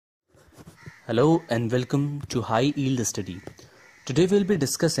Hello and welcome to High Yield Study. Today we'll be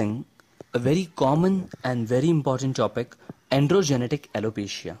discussing a very common and very important topic, androgenetic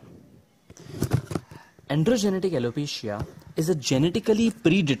alopecia. Androgenetic alopecia is a genetically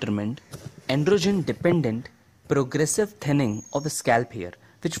predetermined, androgen-dependent, progressive thinning of the scalp hair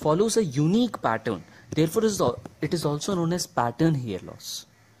which follows a unique pattern. Therefore, it is also known as pattern hair loss.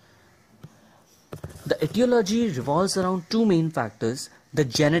 The etiology revolves around two main factors: the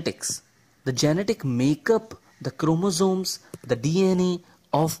genetics, the genetic makeup, the chromosomes, the DNA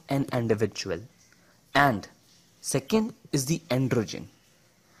of an individual, and second is the androgen.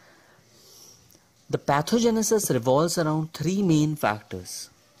 The pathogenesis revolves around three main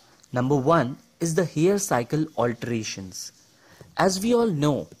factors. Number one is the hair cycle alterations. As we all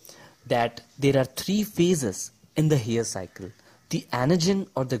know that there are three phases in the hair cycle: the anagen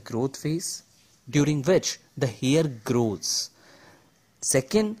or the growth phase, during which the hair grows;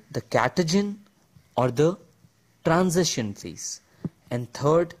 second, the catagen or the transition phase; and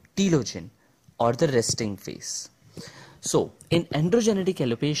third, telogen or the resting phase. So in androgenetic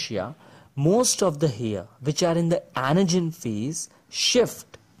alopecia, most of the hair which are in the anagen phase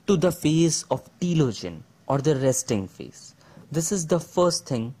shift to the phase of telogen or the resting phase. This is the first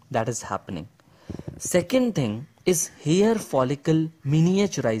thing that is happening. Second thing is hair follicle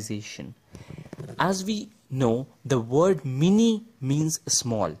miniaturization. As we know, the word mini means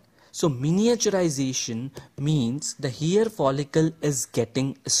small. So miniaturization means the hair follicle is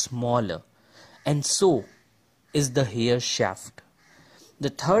getting smaller, and so is the hair shaft.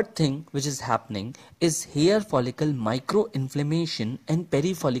 The third thing which is happening is hair follicle microinflammation and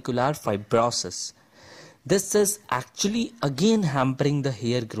perifollicular fibrosis. This is actually again hampering the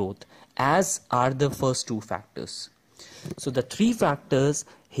hair growth, as are the first two factors. So the three factors,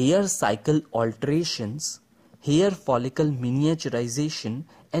 hair cycle alterations, hair follicle miniaturization,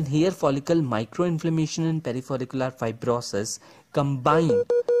 and hair follicle microinflammation and perifollicular fibrosis, combine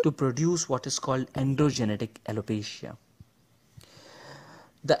to produce what is called androgenetic alopecia.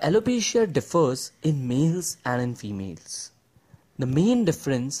 The alopecia differs in males and in females. The main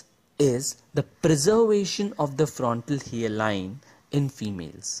difference is the preservation of the frontal hairline in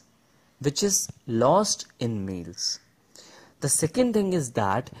females, which is lost in males. The second thing is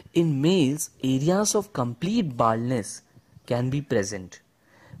that in males, areas of complete baldness can be present,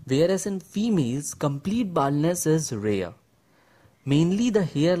 whereas in females, complete baldness is rare. Mainly the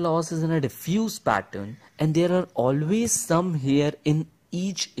hair loss is in a diffuse pattern, and there are always some hair in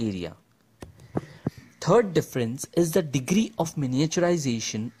each area. Third difference is the degree of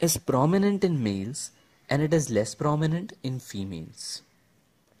miniaturization is prominent in males and it is less prominent in females.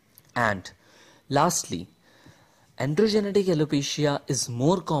 And lastly, androgenetic alopecia is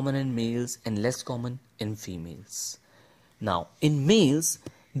more common in males and less common in females. Now, in males,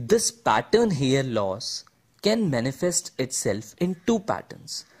 this pattern hair loss can manifest itself in two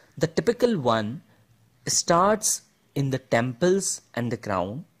patterns. The typical one starts in the temples and the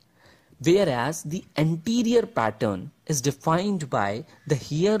crown, whereas the anterior pattern is defined by the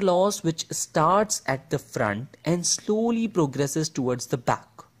hair loss which starts at the front and slowly progresses towards the back.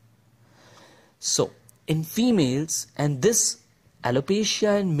 So, in females, and this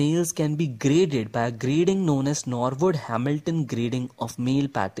alopecia in males can be graded by a grading known as Norwood-Hamilton grading of male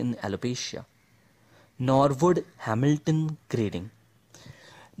pattern alopecia. Norwood-Hamilton grading.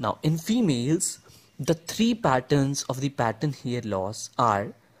 Now, in females, the three patterns of the pattern hair loss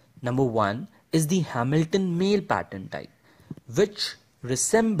are: number one is the Hamilton male pattern type, which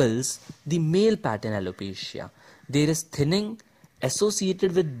resembles the male pattern alopecia. There is thinning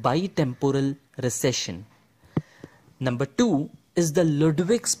associated with bitemporal recession. Number two is the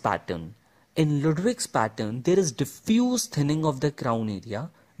Ludwig's pattern. In Ludwig's pattern, there is diffuse thinning of the crown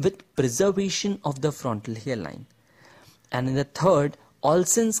area with preservation of the frontal hairline. And in the third,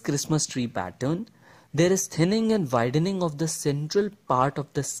 Olsen's Christmas tree pattern, there is thinning and widening of the central part of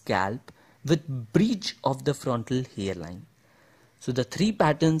the scalp with breach of the frontal hairline. So the three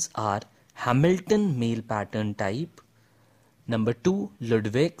patterns are Hamilton male pattern type, number two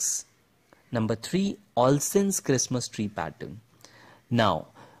Ludwig's, number three Olsen's Christmas tree pattern. Now,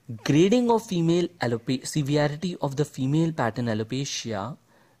 grading of female severity of the female pattern alopecia,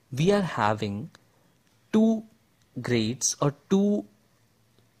 we are having two grades or two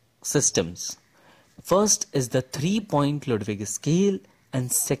systems. First is the 3-point Ludwig scale,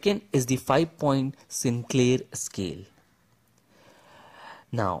 and second is the 5-point Sinclair scale.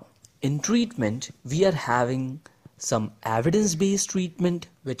 Now, in treatment, we are having some evidence-based treatment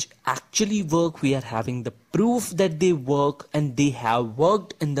which actually work. We are having the proof that they work and they have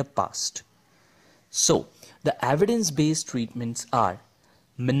worked in the past. So, the evidence-based treatments are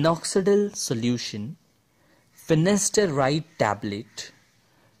minoxidil solution, finasteride tablet,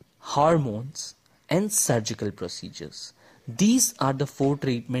 hormones, and surgical procedures. These are the 4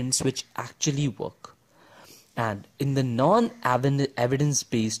 treatments which actually work. And in the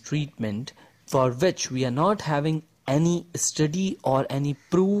non-evidence-based treatment, for which we are not having any study or any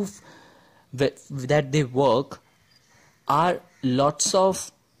proof that they work, are lots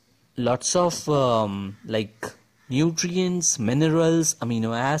of like nutrients, minerals,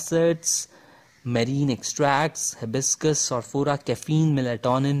 amino acids, marine extracts, hibiscus, sorphora, caffeine,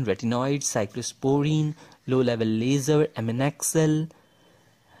 melatonin, retinoids, cyclosporine, low-level laser, aminexil,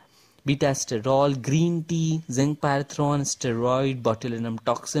 beta-sterol, green tea, zinc pyrethrone, steroid, botulinum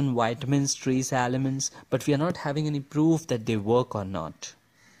toxin, vitamins, trace elements, but we are not having any proof that they work or not.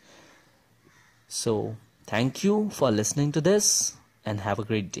 So, thank you for listening to this and have a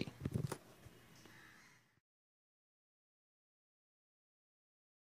great day.